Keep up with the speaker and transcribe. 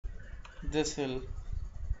this will,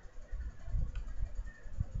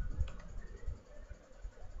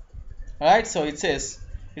 alright. So it says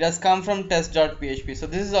it has come from test.php. So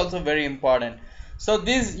this is also very important. So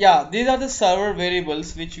these, yeah, these are the server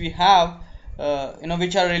variables which we have,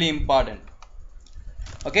 which are really important.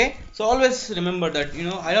 Okay, so always remember that,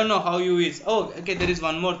 I don't know how you is. Oh, okay, there is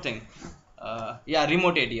one more thing. Yeah,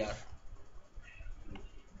 remote ADR,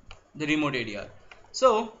 the remote ADR.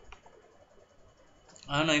 So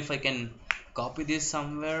I don't know if I can copy this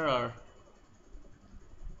somewhere, or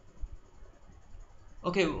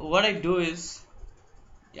okay, what I do is,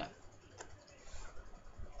 yeah,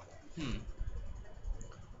 hmm,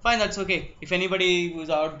 fine, that's okay. If anybody who's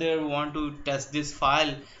out there who want to test this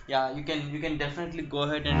file, yeah, you can definitely go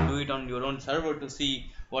ahead and do it on your own server to see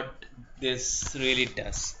what this really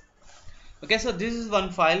does. Okay, so this is one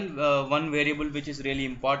file, one variable which is really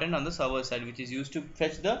important on the server side, which is used to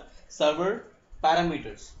fetch the server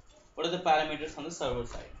parameters. What are the parameters on the server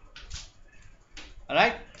side? All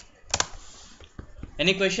right,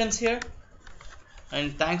 any questions here?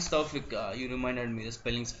 And thanks, Taufik, you reminded me the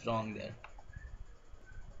spelling's wrong there.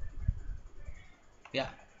 Yeah,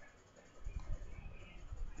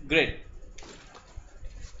 great.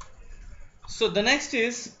 So the next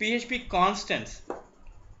is PHP constants.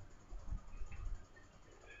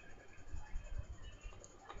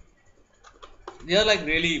 They are like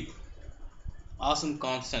really awesome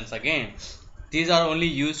constants. Again, these are only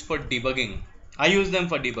used for debugging. I use them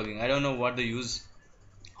for debugging. I don't know what they use,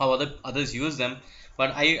 how others use them,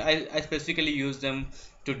 but I specifically use them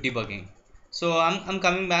to debugging. So I'm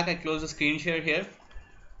coming back. I close the screen share here.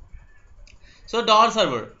 So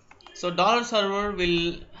 $server. So $server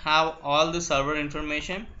will have all the server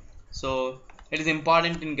information. So it is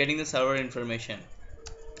important in getting the server information.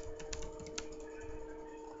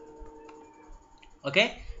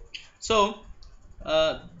 Okay. So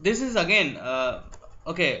this is again,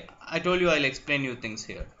 okay, I told you I'll explain you things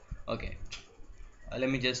here. Okay, let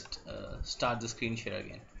me just start the screen share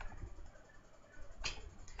again.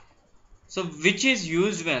 So which is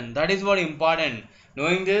used when, that is what important.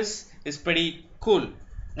 Knowing this is pretty cool.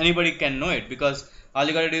 Anybody can know it, because all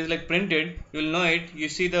you gotta do is like print it, you'll know it. You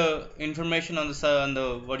see the information on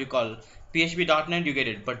the what you call php.net, you get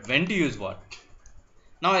it. But when to use what,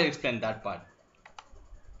 now I'll explain that part.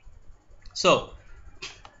 So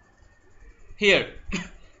here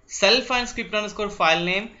self and script underscore file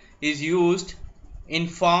name is used in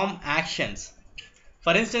form actions.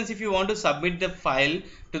 For instance, if you want to submit the file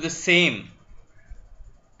to the same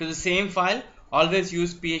file, always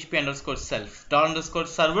use php underscore self dot underscore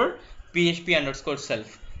server php underscore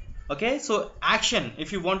self. Okay, so action,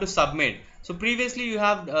 if you want to submit, so previously you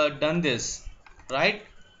have done this, right?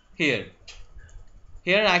 Here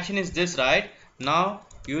action is this, right? Now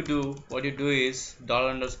you do, what you do is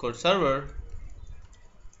dollar underscore server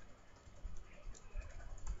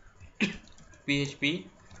php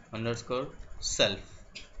underscore self,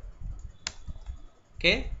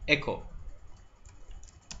 okay, echo.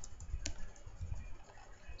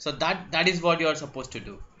 So that is what you are supposed to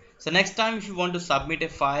do. So next time if you want to submit a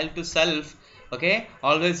file to self, okay,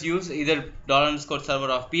 always use either dollar underscore server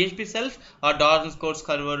of php self or dollar underscore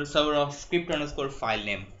server of script underscore file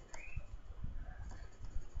name.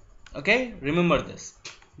 Okay, remember this.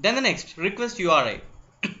 Then the next, request URI.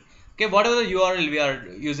 Okay, whatever the URL we are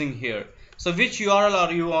using here, so which URL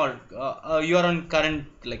are you are on current,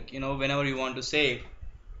 like, whenever you want to say,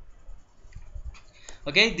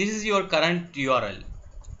 okay, this is your current URL.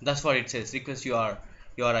 That's what it says, request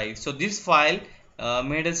URI. So this file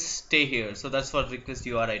made us stay here, so that's what request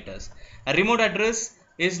URI does. A remote address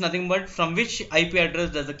is nothing but from which IP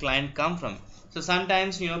address does the client come from. So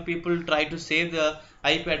sometimes people try to save the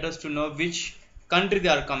IP address to know which country they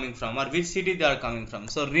are coming from or which city they are coming from.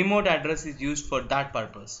 So remote address is used for that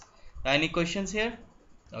purpose. Any questions here?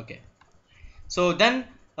 Okay. So then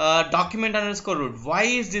document underscore root. Why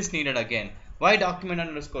is this needed again? Why document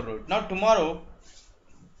underscore root? Now tomorrow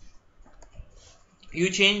you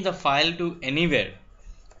change the file to anywhere.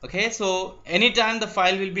 Okay, so anytime the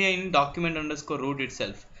file will be in document underscore root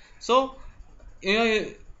itself. So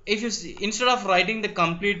if you see, instead of writing the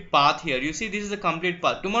complete path here, you see this is the complete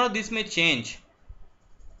path. Tomorrow this may change.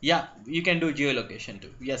 Yeah, you can do geolocation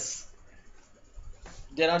too. Yes,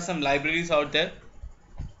 there are some libraries out there,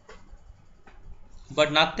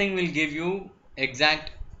 but nothing will give you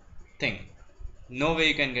exact thing. No way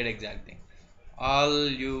you can get exact thing. All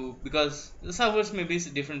you, because the servers may be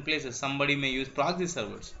different places. Somebody may use proxy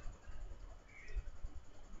servers.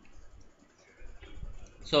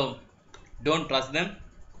 So don't trust them.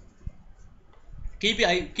 Keep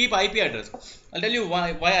IP address. I'll tell you why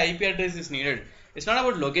IP address is needed. It's not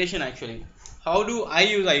about location actually. How do I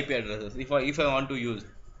use IP addresses? If I want to use,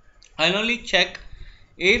 I'll only check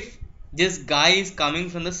if this guy is coming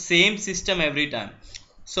from the same system every time.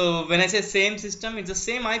 So when I say same system, it's the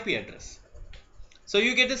same IP address. So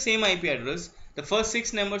you get the same IP address. The first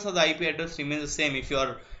 6 numbers of the IP address remain the same if you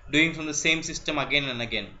are doing from the same system again and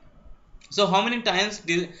again. So how many times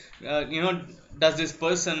does this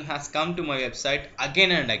person has come to my website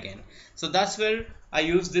again and again? So that's where I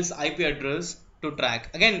use this IP address to track.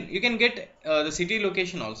 Again, you can get the city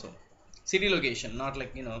location also. City location, not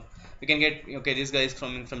like you can get, okay, this guy is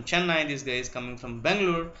coming from Chennai, this guy is coming from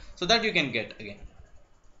Bangalore, so that you can get again.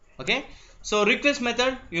 Okay, so request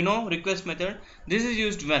method, request method, this is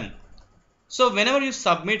used when, so whenever you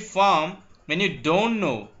submit form, when you don't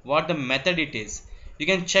know what the method it is, you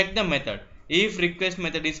can check the method. If request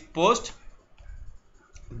method is post,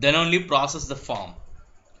 then only process the form,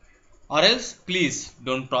 or else please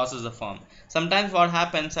don't process the form. Sometimes what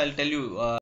happens, I'll tell you